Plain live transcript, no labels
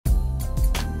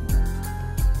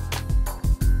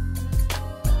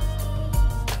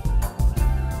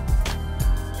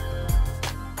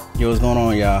Yo, what's going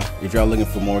on, y'all? If y'all looking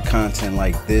for more content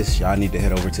like this, y'all need to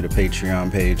head over to the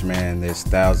Patreon page, man. There's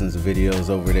thousands of videos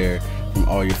over there from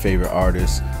all your favorite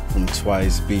artists, from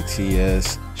Twice,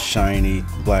 BTS, Shiny,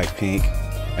 Blackpink,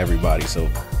 everybody. So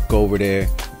go over there,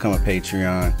 become a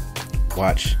Patreon,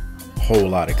 watch a whole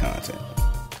lot of content.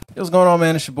 Yo, what's going on,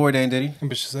 man? It's your boy, Dan Diddy.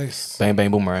 Ambitious Ace. Bang,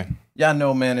 bang, boomerang. Y'all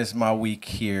know, man, it's my week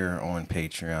here on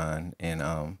Patreon,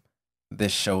 and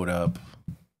this showed up,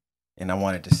 and I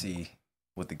wanted to see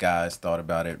what the guys thought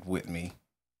about it with me.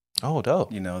 Oh,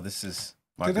 dope. You know, this is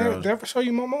my Did girl. they ever show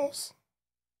you Momo's?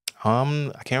 I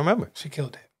can't remember. She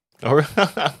killed it. Oh, really?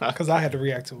 Because I had to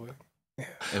react to it. Yeah.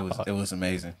 It was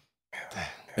amazing.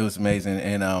 It was amazing,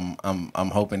 and I'm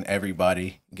hoping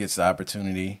everybody gets the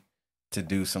opportunity to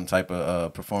do some type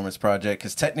of performance project,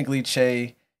 because technically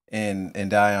Che and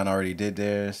Dion already did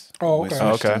theirs. Oh, with okay.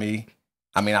 Switch to Okay. Me.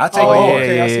 I mean, I'll take Oh, more.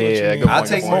 okay. I see what you mean. Good I'll point,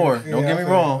 take good point. more. Yeah, Don't get me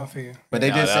wrong. I feel you. But they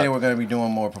Yeah, did say that- they were going to be doing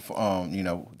more, you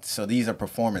know, so these are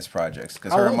performance projects,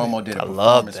 because I her and love Momo did a I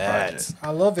love performance that. project. I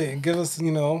love it. And give us,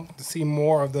 you know, to see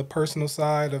more of the personal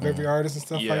side of every artist and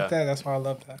stuff Yeah. like that. That's why I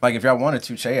love that. Like, if y'all wanted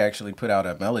to, Che actually put out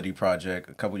a melody project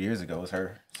a couple years ago. It was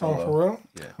her. Oh, solo. for real?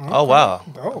 Yeah. Oh, wow.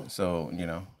 Dope. So, you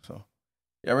know, so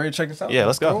y'all ready to check this out? Yeah,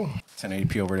 let's go. Cool.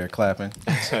 1080p over there clapping.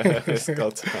 Let's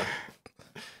go.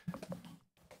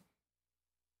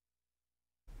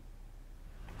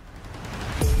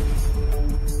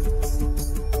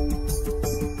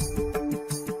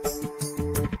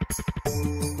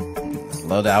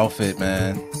 Love the outfit,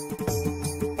 man.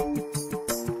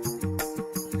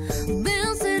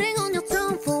 Been sitting on your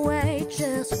tongue for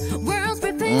ages. Words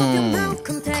ripping up your mouth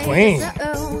contagious. Clean.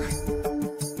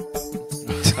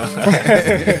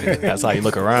 That's how you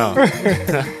look around.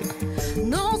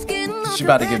 No skin, no She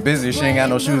about to get busy. She ain't got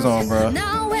no shoes on, bro.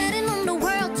 Now waiting on the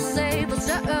world to save us.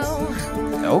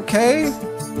 Okay.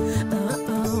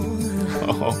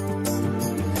 Oh.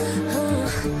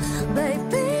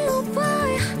 Baby, you're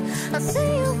fine. I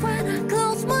see you when I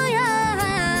close my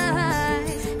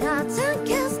eyes. I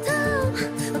can't stop.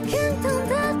 I can't tell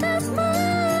that that's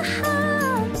mine.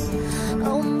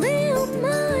 Oh, me, oh,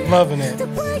 mine. Loving it. The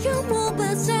way you move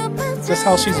is serpentine. Just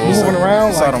how she's moving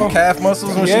around. Saw Like, them oh, calf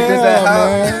muscles when she yeah, did that hop.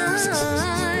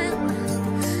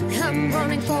 man. I'm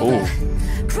running for Ooh.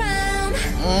 the crown.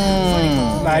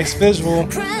 Nice visual.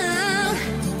 Crown.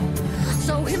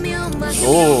 So hit me on my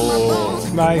Oh,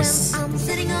 nice. I'm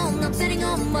sitting on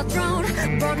my throne,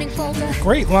 running for the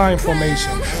Great line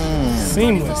formation.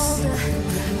 Seamless.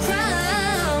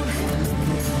 crown.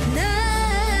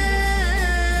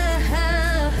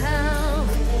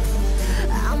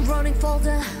 Now I'm running for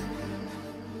the.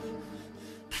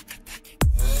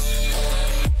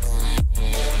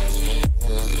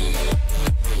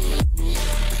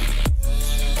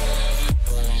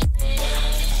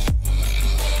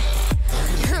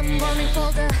 I'm running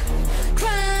for the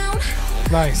crown.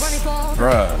 Running Nice. for the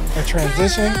Bruh. A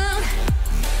transition.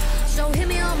 So hit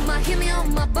me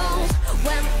on my bones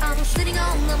when I'm sitting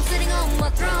on my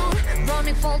throne,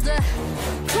 running for the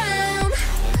crown,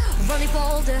 running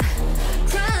for the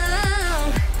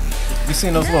crown. You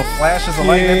seen those little flashes of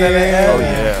lightning that they had? Oh,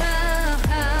 yeah.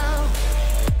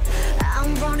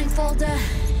 I'm running for the.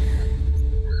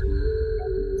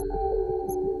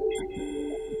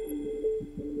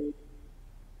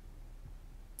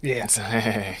 Yeah.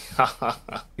 Dang.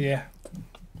 Yeah.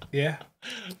 Yeah.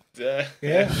 Yeah.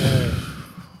 Yeah.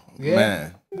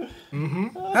 Man.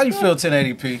 How you feel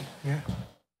 1080p? Yeah.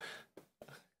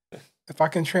 If I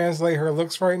can translate her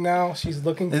looks right now, she's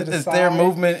looking to the Is side. there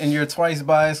movement in your twice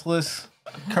bias list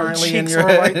Her currently in cheeks your are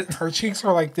head? like her cheeks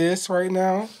are like this right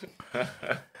now.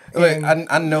 Look, And-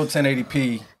 I know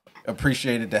 1080p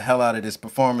appreciated the hell out of this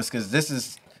performance, because this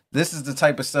is the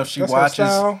type of stuff she That's her watches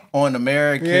style. on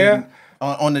American, Yeah.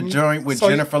 on the joint with So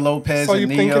you- Jennifer Lopez so and you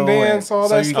Neo. think and dance, all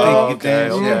so that you stuff. think and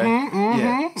dance, Okay,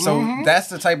 yeah. So that's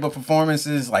the type of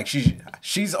performances, like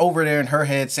she's over there in her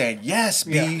head saying, "Yes,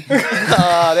 B."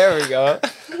 Ah, there we go.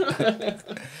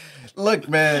 Look,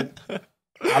 man,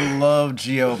 I love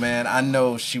Jihyo, man. I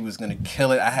know she was gonna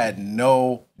kill it. I had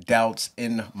no doubts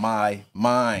in my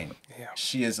mind. Yeah.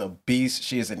 She is a beast.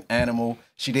 She is an animal.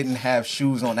 She didn't have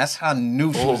shoes on. That's how I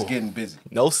knew she was getting busy.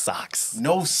 No socks.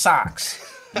 No socks,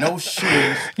 no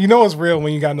shoes. You know it's real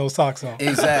when you got no socks on.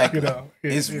 Exactly. You know,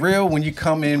 it's real when you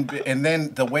come in, and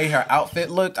then the way her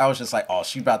outfit looked, I was just like, oh,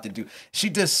 she about to do. She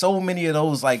did so many of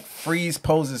those like freeze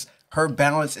poses. Her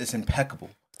balance is impeccable.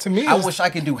 To me, I wish I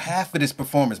could do half of this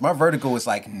performance. My vertigo was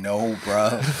like, no,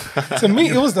 bro. to me,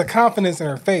 it was the confidence in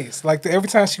her face. Like every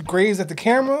time she grazed at the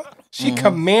camera, She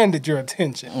commanded your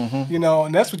attention, you know,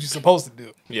 and that's what you're supposed to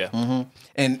do. Yeah.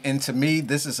 And to me,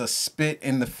 this is a spit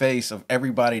in the face of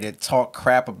everybody that talk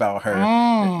crap about her.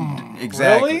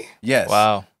 Exactly. Really? Yes.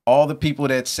 Wow. All the people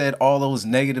that said all those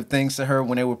negative things to her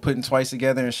when they were putting Twice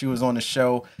together and she was on the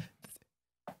show.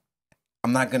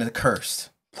 I'm not gonna curse.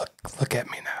 Look at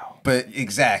me now. But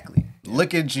exactly.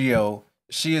 Look at Jihyo.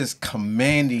 She is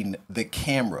commanding the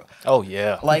camera. Oh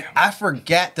yeah. Like, I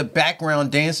forgot the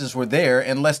background dancers were there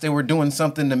unless they were doing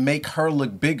something to make her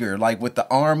look bigger, like with the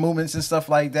arm movements and stuff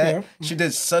like that. Yeah. She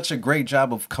did such a great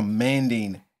job of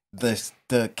commanding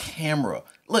the camera.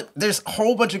 Look, there's a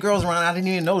whole bunch of girls around. I didn't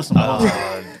even notice them.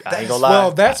 I ain't gonna lie.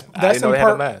 Well, that's I didn't know in they had a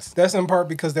part. mask. That's in part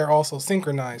because they're also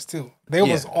synchronized too. They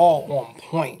was all on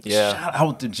point. Yeah. Shout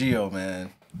out to Jihyo,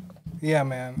 man. Yeah,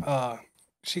 man.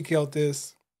 She killed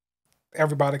this.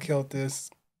 Everybody killed this.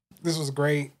 This was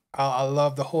great. I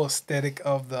love the whole aesthetic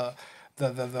of the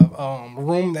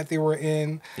room that they were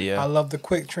in. Yeah. I love the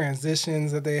quick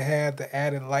transitions that they had, the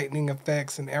added lightning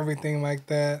effects and everything like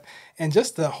that, and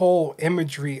just the whole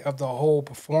imagery of the whole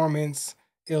performance.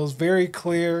 It was very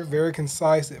clear, very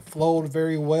concise. It flowed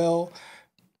very well.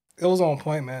 It was on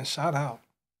point, man. Shout out.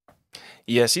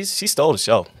 Yeah, she stole the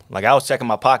show. Like, I was checking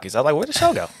my pockets. I was like, where'd the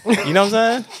show go? You know what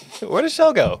I'm saying? Where'd the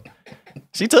show go?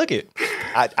 She took it.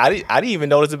 I didn't even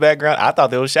notice the background. I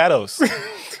thought there was shadows.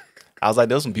 I was like,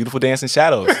 there was some beautiful dancing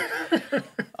shadows.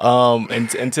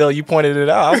 Until you pointed it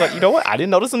out. I was like, you know what? I didn't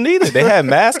notice them neither. They had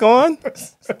masks on. I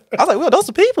was like, well, those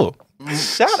are people.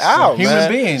 Shout out, Human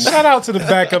man. beings. Shout out to the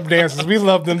backup dancers. We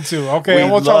love them too. Okay, We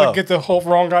I want y'all to love- get the whole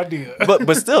wrong idea.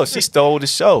 But still, she stole the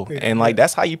show, and like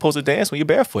that's how you supposed to dance when you're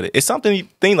barefooted. It's something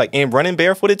like in running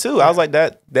barefooted too. I was like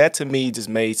that to me just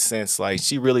made sense. Like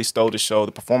she really stole the show.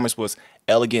 The performance was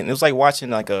elegant. It was like watching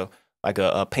like a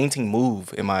painting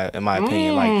move in my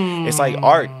opinion. Like it's like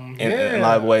art in a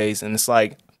lot of ways, and it's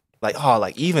like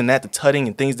even that the tutting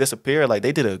and things disappear. Like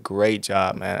they did a great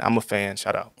job, man. I'm a fan.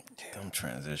 Shout out. Them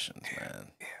transitions, man.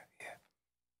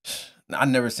 I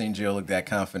never seen Jill look that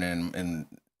confident and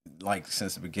like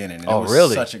since the beginning. And Oh, it was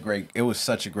really? It was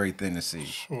such a great thing to see.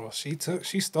 Well,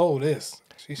 she stole this.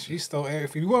 She stole.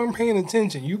 If you weren't paying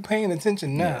attention, you paying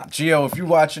attention now. Gio, if you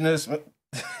watching this,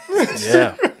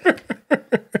 Yeah,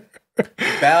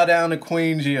 bow down to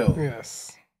Queen Jill. Yes.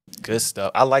 good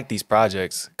stuff. I like these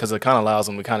projects because it kind of allows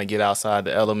them to kind of get outside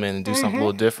the element and do something a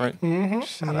little different.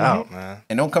 Shout out, man.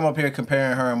 And don't come up here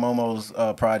comparing her and Momo's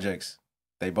projects.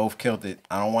 They both killed it.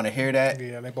 I don't want to hear that.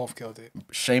 Yeah, they both killed it.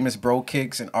 Seamus bro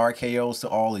kicks and RKOs to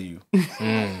all of you.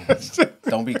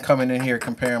 Don't be coming in here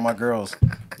comparing my girls.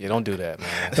 Yeah, don't do that,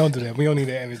 man. Don't do that. We don't need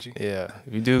that energy. Yeah,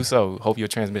 if you do so, hope your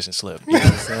transmission slip. You know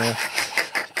what I'm saying?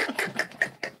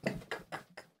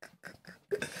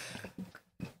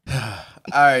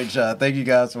 All right, y'all. Thank you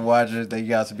guys for watching. Thank you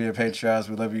guys for being Patreons.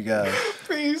 We love you guys.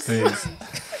 Peace. Peace.